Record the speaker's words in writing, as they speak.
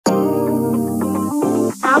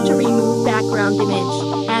How to remove background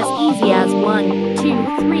image. As easy as 1, 2,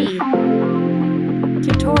 3.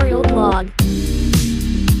 Tutorial vlog.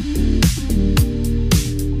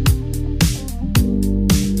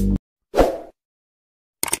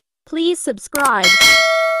 Please subscribe.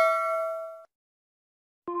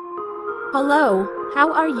 Hello,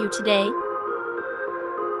 how are you today?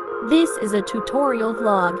 This is a tutorial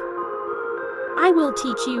vlog. I will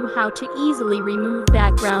teach you how to easily remove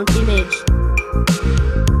background image.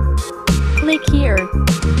 Click here.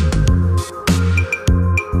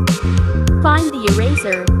 Find the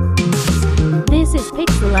eraser. This is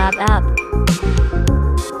Pixelab app.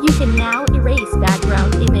 You can now erase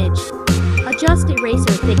background image. Adjust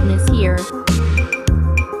eraser thickness here.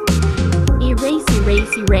 Erase,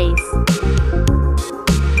 erase, erase.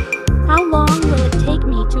 How long will it take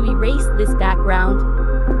me to erase this background?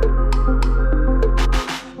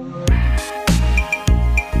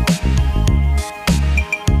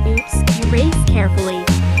 Oops, erase carefully.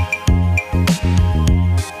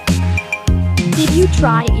 Did you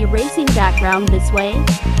try erasing background this way?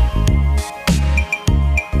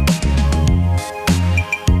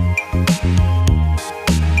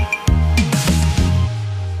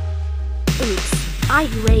 Oops, I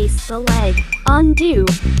erased the leg. Undo.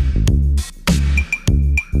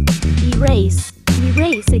 Erase,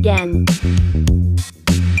 erase again.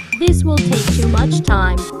 This will take too much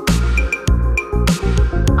time.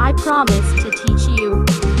 I promise to teach you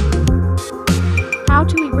how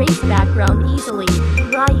to erase background easily,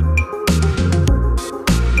 right?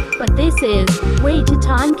 But this is way too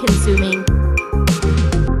time consuming.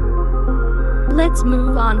 Let's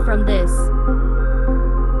move on from this.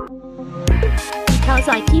 Because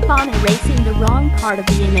I keep on erasing the wrong part of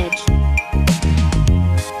the image.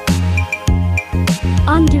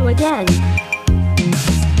 Undo again.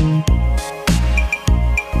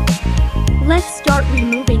 Let's start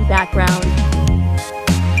removing background.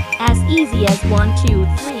 As easy as 1, 2,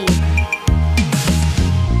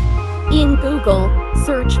 3. In Google,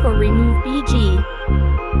 search for Remove BG.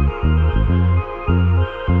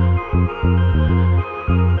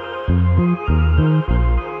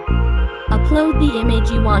 Upload the image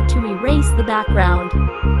you want to erase the background.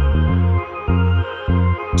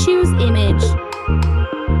 Choose image.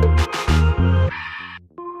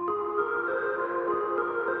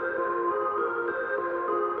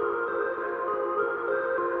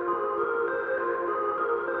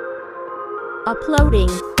 Uploading.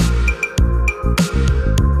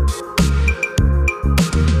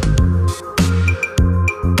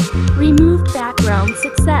 Removed background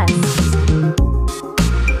success.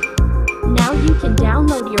 Now you can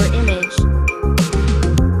download your image.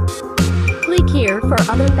 Click here for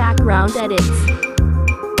other background edits.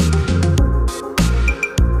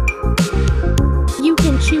 You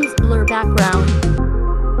can choose blur background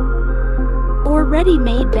or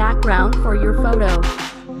ready-made background for your photo.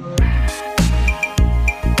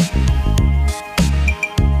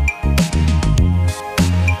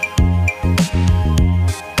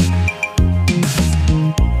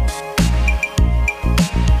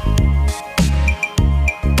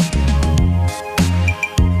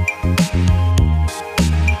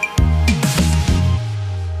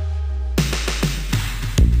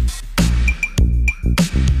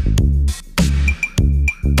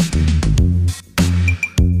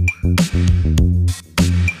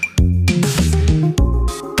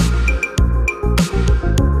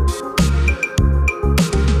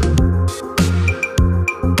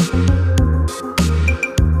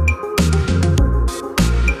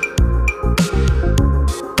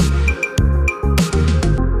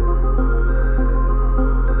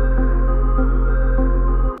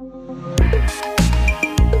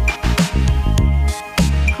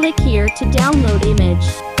 Click here to download image.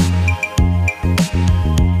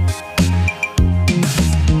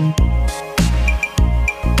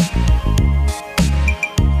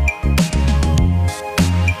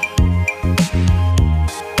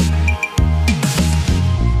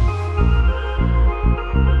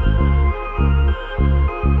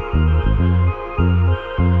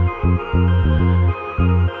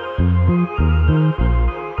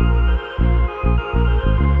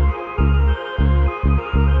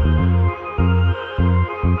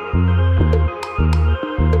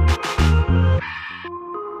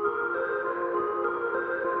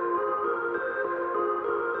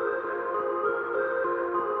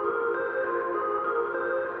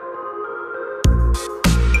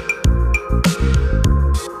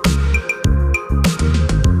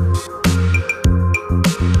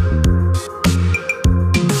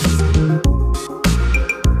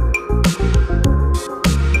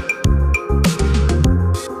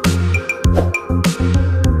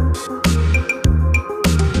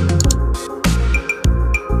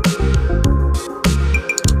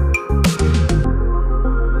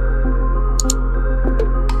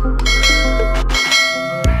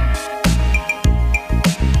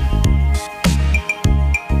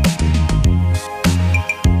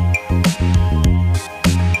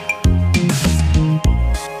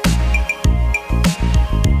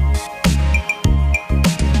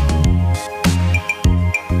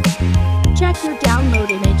 Check your download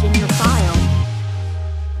image in your file.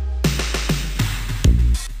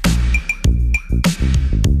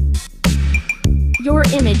 Your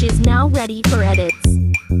image is now ready for edits.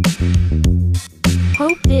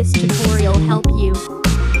 Hope this tutorial helped you.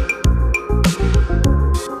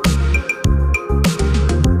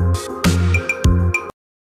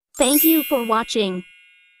 Thank you for watching.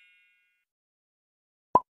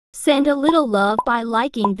 Send a little love by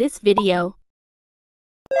liking this video.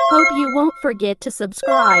 Hope you won't forget to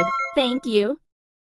subscribe. Thank you.